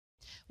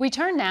We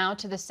turn now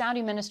to the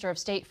Saudi Minister of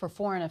State for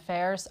Foreign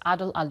Affairs,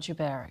 عادل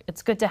الجبير.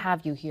 It's good to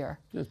have you here.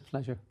 It's a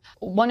pleasure.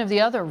 One of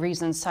the other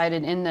reasons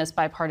cited in this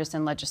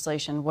bipartisan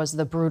legislation was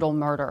the brutal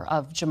murder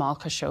of Jamal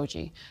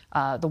Khashoggi,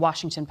 the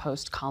Washington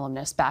Post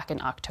columnist, back in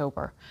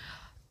October.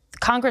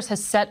 Congress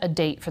has set a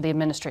date for the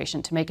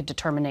administration to make a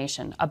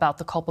determination about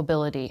the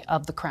culpability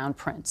of the Crown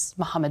Prince,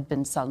 Mohammed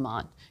bin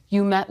Salman.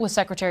 You met with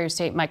Secretary of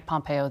State Mike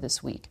Pompeo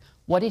this week.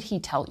 What did he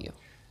tell you?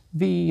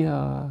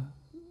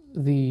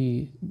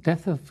 The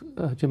death of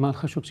Jamal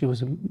Khashoggi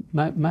was a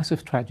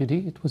massive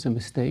tragedy. It was a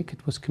mistake.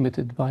 It was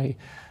committed by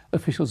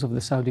officials of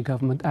the Saudi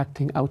government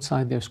acting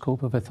outside their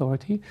scope of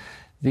authority.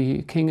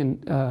 The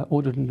king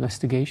ordered an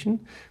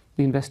investigation.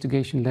 The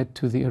investigation led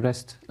to the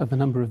arrest of a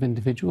number of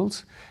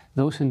individuals.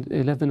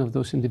 11 of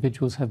those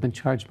individuals have been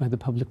charged by the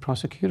public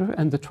prosecutor,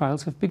 and the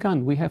trials have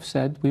begun. We have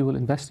said we will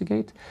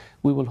investigate,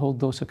 we will hold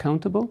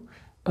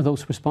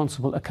those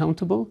responsible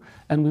accountable,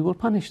 and we will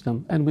punish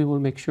them, and we will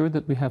make sure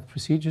that we have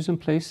procedures in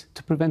place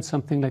to prevent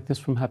something like this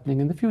from happening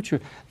in the future.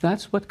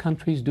 That's what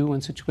countries do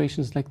when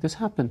situations like this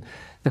happen.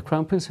 The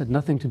Crown Prince had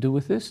nothing to do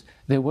with this.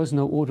 There was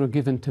no order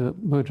given to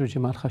murder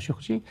Jamal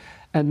Khashoggi,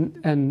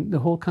 and the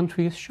whole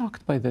country is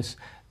shocked by this.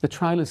 The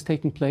trial is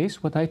taking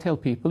place. What I tell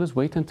people is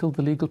wait until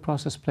the legal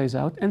process plays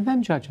out and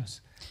then judge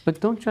us. But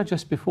don't judge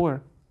us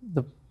before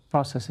the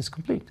process is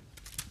complete.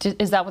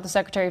 Is that what the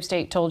Secretary of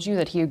State told you,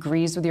 that he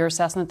agrees with your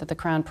assessment that the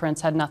Crown Prince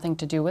had nothing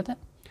to do with it?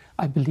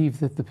 I believe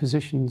that the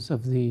positions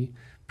of the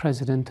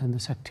President and the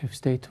Secretary of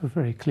State were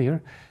very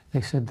clear.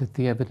 They said that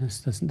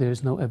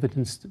there's no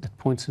evidence that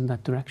points in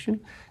that direction.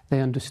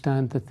 They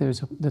understand that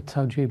that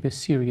Saudi Arabia is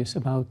serious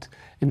about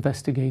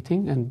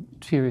investigating and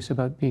serious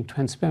about being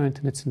transparent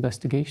in its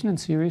investigation and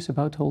serious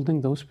about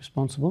holding those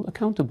responsible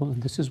accountable,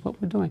 and this is what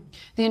we're doing.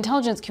 The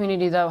intelligence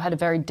community, though, had a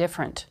very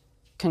different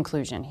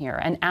conclusion here.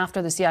 And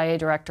after the CIA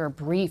director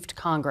briefed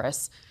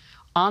Congress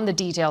on the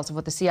details of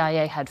what the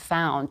CIA had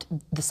found,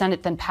 the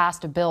Senate then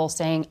passed a bill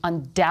saying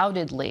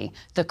undoubtedly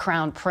the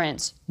Crown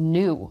Prince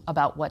knew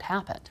about what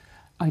happened.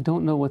 I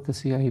don't know what the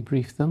CIA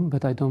briefed them,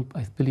 but I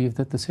believe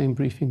that the same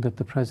briefing that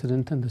the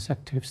President and the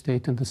Secretary of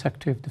State and the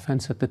Secretary of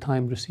Defense at the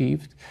time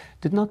received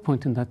did not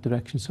point in that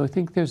direction. So I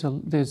think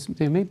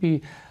there may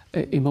be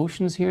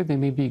emotions here, there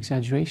may be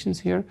exaggerations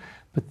here,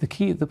 but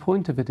the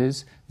point of it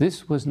is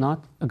this was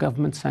not a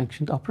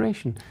government-sanctioned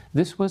operation.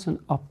 This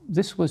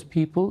was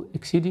people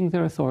exceeding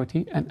their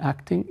authority and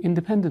acting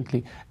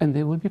independently, and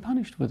they will be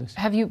punished for this.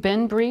 Have you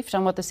been briefed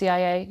on what the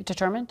CIA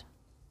determined?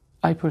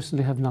 I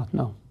personally have not,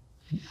 no.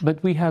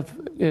 But we have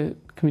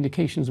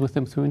communications with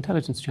them through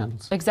intelligence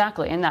channels.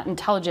 Exactly, and that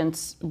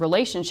intelligence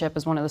relationship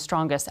is one of the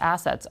strongest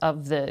assets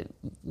of the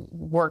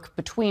work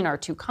between our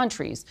two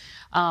countries.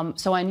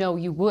 So I know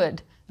you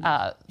would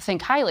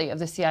think highly of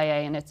the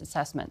CIA and its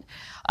assessment.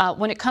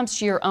 When it comes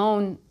to your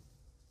own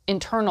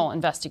internal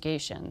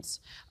investigations,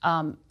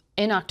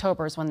 in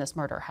October is when this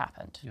murder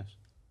happened. Yes.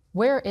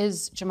 Where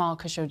is Jamal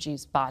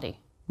Khashoggi's body?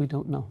 We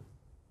don't know.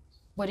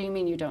 What do you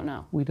mean you don't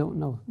know? We don't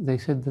know. They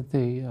said that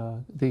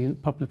the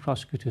public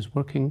prosecutor is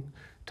working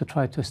to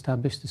try to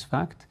establish this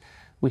fact.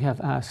 We have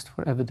asked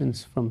for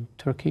evidence from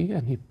Turkey,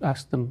 and he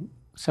asked them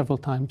several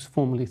times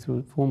formally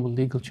through formal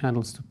legal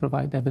channels to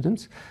provide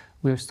evidence.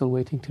 We're still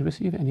waiting to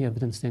receive any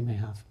evidence they may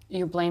have.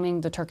 You're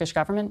blaming the Turkish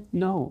government?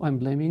 No, I'm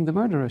blaming the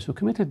murderers who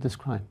committed this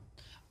crime.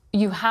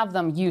 You have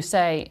them, you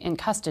say, in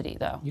custody,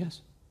 though?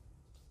 Yes.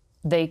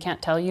 They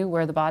can't tell you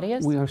where the body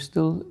is? We are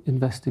still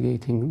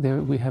investigating.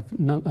 We have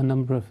a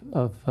number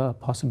of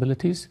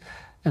possibilities,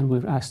 and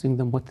we're asking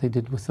them what they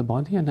did with the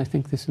body, and I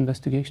think this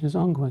investigation is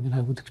ongoing, and I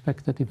would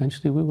expect that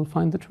eventually we will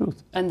find the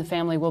truth. And the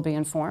family will be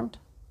informed?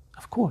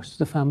 Of course,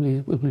 the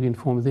family will be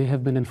informed. They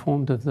have been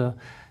informed of the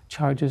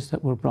charges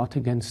that were brought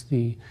against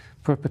the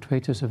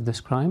perpetrators of this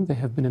crime. They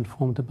have been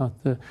informed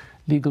about the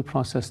legal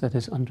process that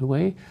is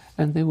underway,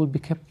 and they will be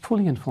kept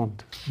fully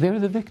informed. They're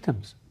the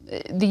victims.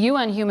 The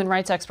UN human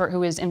rights expert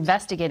who is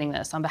investigating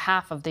this on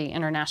behalf of the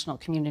international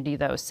community,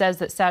 though, says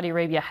that Saudi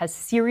Arabia has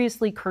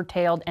seriously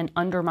curtailed and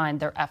undermined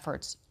their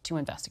efforts to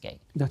investigate.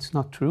 That's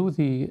not true.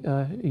 The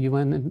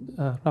UN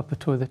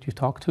rapporteur that you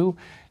talked to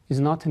is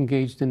not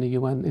engaged in a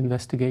UN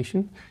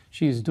investigation.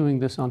 She is doing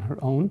this on her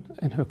own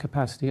in her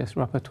capacity as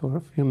rapporteur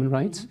of human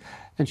rights.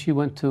 And she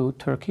went to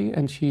Turkey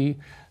and she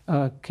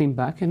came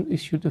back and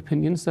issued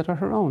opinions that are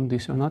her own.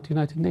 These are not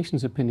United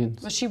Nations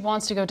opinions. But she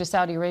wants to go to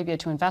Saudi Arabia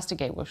to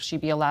investigate. Will she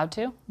be allowed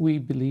to? We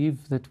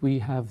believe that we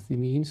have the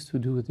means to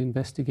do the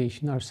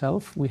investigation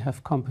ourselves. We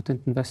have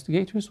competent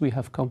investigators, we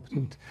have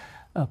competent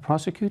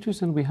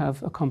prosecutors, and we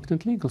have a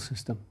competent legal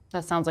system.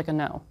 That sounds like a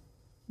no.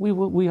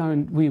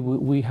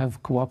 We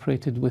have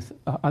cooperated with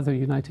other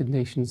United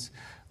Nations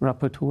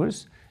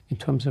rapporteurs in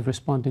terms of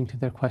responding to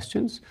their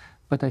questions,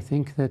 but I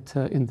think that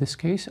in this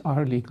case,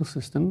 our legal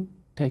system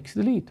takes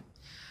the lead.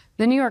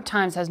 The New York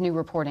Times has new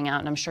reporting out,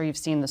 and I'm sure you've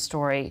seen the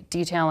story,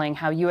 detailing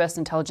how U.S.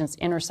 intelligence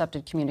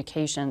intercepted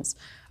communications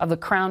of the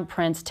Crown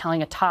Prince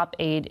telling a top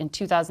aide in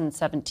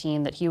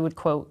 2017 that he would,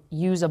 quote,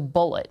 use a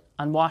bullet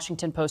on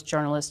Washington Post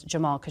journalist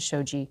Jamal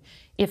Khashoggi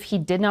if he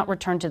did not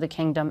return to the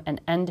kingdom and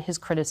end his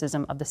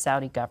criticism of the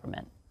Saudi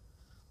government.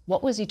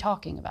 What was he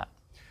talking about?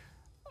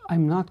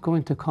 I'm not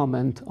going to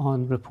comment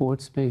on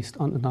reports based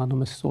on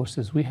anonymous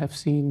sources. We have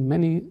seen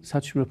many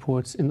such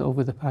reports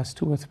over the past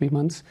 2 or 3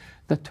 months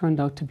that turned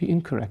out to be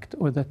incorrect,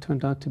 or that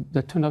turned out to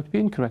be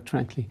incorrect,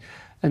 frankly.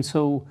 And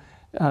so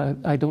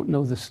I don't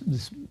know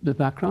the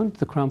background.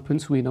 The Crown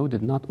Prince, we know,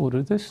 did not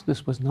order this.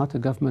 This was not a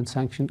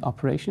government-sanctioned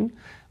operation.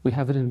 We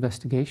have an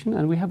investigation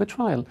and we have a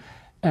trial.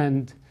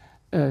 And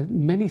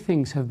many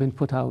things have been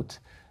put out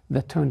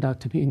that turned out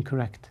to be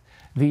incorrect.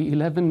 The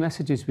 11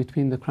 messages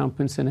between the Crown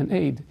Prince and an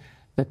aide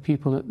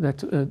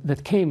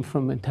that came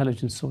from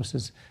intelligence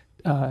sources,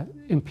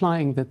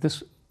 implying that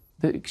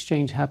the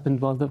exchange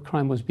happened while the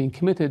crime was being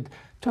committed,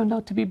 turned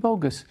out to be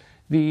bogus.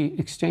 The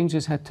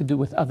exchanges had to do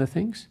with other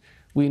things.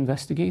 We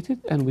investigated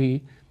and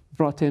we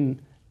brought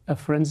in a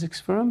forensics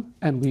firm,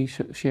 and we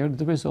shared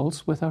the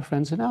results with our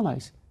friends and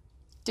allies.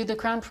 Did the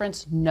Crown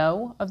Prince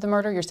know of the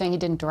murder? You're saying he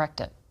didn't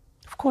direct it.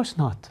 Of course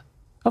not.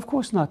 Of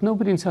course not.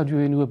 Nobody in Saudi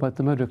Arabia knew about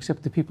the murder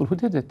except the people who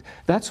did it.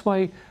 That's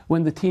why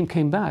when the team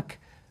came back,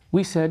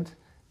 we said,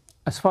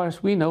 as far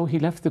as we know, he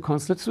left the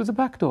consulate through the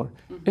back door.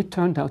 Mm-hmm. It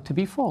turned out to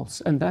be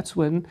false. And that's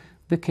when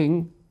the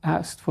king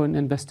asked for an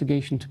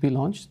investigation to be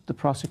launched. The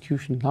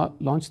prosecution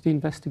launched the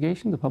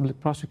investigation. The public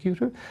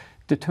prosecutor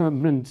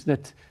determined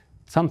that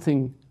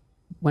something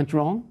went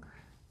wrong,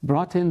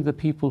 brought in the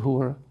people who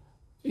were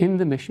in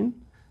the mission,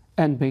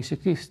 and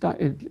basically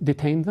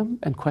detained them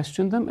and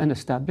questioned them and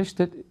established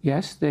that,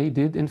 yes, they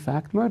did in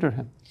fact murder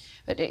him.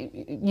 But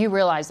you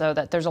realize, though,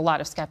 that there's a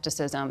lot of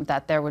skepticism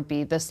that there would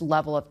be this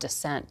level of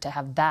dissent to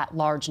have that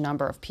large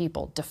number of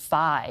people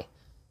defy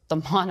the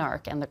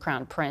monarch and the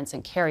Crown Prince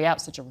and carry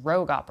out such a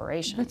rogue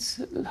operation.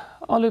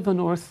 Oliver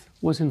North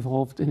was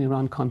involved in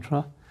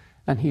Iran-Contra,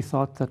 and he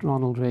thought that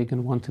Ronald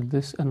Reagan wanted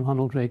this, and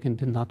Ronald Reagan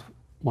did not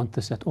want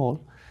this at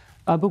all.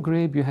 Abu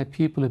Ghraib, you had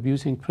people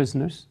abusing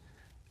prisoners,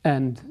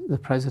 and the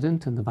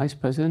president and the vice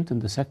president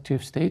and the secretary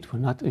of state were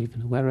not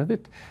even aware of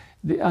it.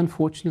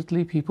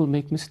 Unfortunately, people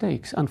make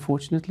mistakes.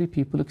 Unfortunately,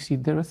 people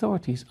exceed their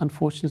authorities.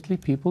 Unfortunately,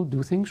 people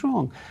do things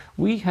wrong.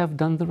 We have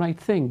done the right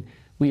thing.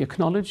 We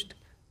acknowledged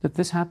that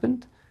this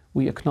happened.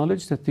 We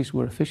acknowledged that these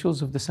were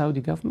officials of the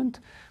Saudi government.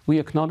 We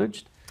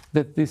acknowledged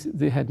that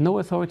they had no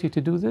authority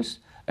to do this,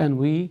 and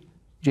we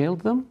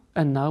jailed them,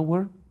 and now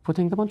we're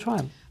putting them on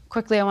trial.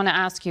 Quickly, I want to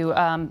ask you,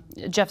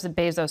 Jeff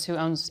Bezos, who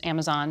owns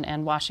Amazon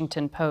and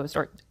Washington Post,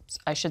 or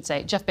I should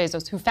say, Jeff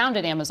Bezos, who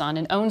founded Amazon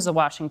and owns the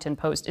Washington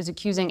Post, is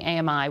accusing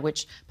AMI,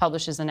 which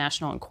publishes the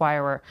National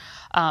Enquirer,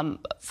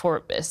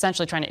 for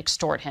essentially trying to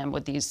extort him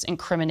with these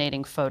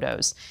incriminating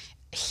photos.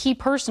 He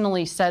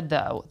personally said,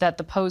 though, that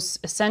the Post's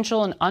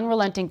essential and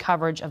unrelenting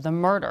coverage of the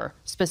murder,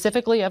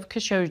 specifically of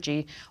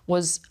Khashoggi,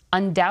 was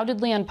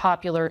undoubtedly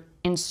unpopular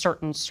in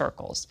certain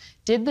circles.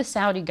 Did the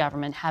Saudi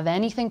government have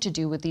anything to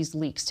do with these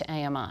leaks to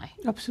AMI?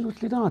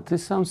 Absolutely not.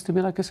 This sounds to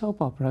me like a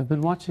soap opera. I've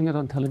been watching it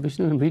on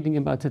television and reading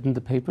about it in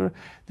the paper.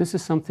 This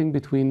is something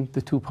between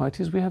the two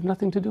parties. We have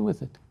nothing to do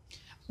with it.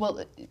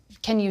 Well,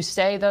 can you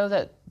say, though,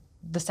 that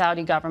the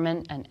Saudi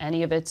government and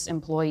any of its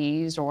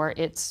employees or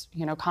its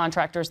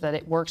contractors that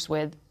it works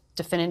with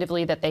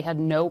definitively that they had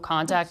no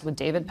contact with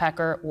David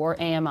Pecker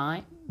or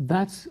AMI?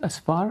 That's as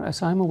far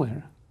as I'm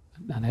aware,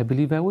 and I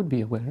believe I would be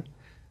aware.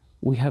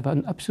 We have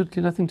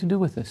absolutely nothing to do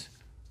with this.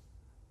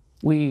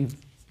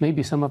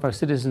 Maybe some of our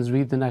citizens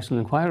read the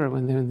National Enquirer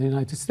when they're in the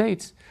United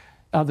States.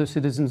 Other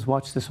citizens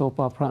watch the soap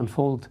opera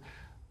unfold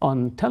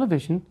on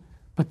television,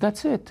 but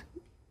that's it.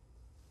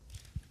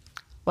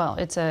 Well,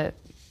 it's an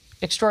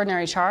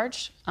extraordinary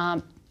charge.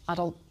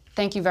 Adil,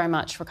 thank you very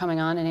much for coming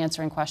on and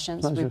answering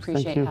questions. Pleasure. We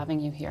appreciate having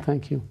you here.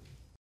 Thank you.